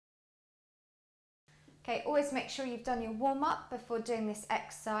Okay, always make sure you've done your warm-up before doing this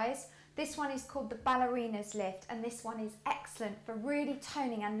exercise. This one is called the ballerina's lift, and this one is excellent for really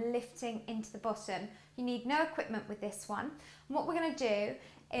toning and lifting into the bottom. You need no equipment with this one. And what we're going to do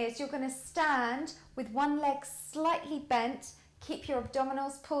is you're going to stand with one leg slightly bent, keep your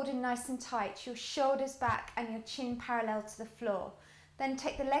abdominals pulled in nice and tight, your shoulders back and your chin parallel to the floor. Then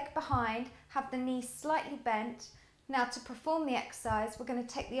take the leg behind, have the knees slightly bent. Now to perform the exercise, we're going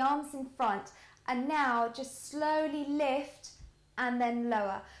to take the arms in front and now just slowly lift and then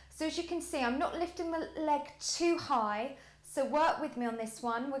lower. So as you can see, I'm not lifting the leg too high, so work with me on this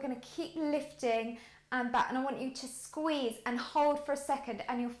one. We're going to keep lifting and back, and I want you to squeeze and hold for a second,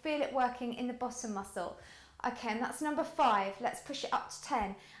 and you'll feel it working in the bottom muscle. Okay, and that's number 5. Let's push it up to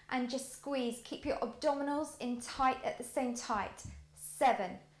 10 and just squeeze. Keep your abdominals in tight at the same height.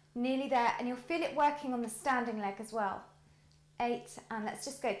 7, nearly there, and you'll feel it working on the standing leg as well. 8, and let's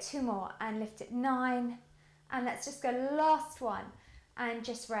just go 2 more and lift it. 9, and let's just go last one and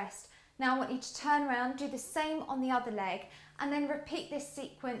just rest. Now I want you to turn around, do the same on the other leg, and then repeat this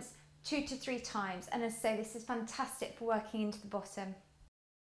sequence 2 to 3 times. And as I say, this is fantastic for working into the bottom.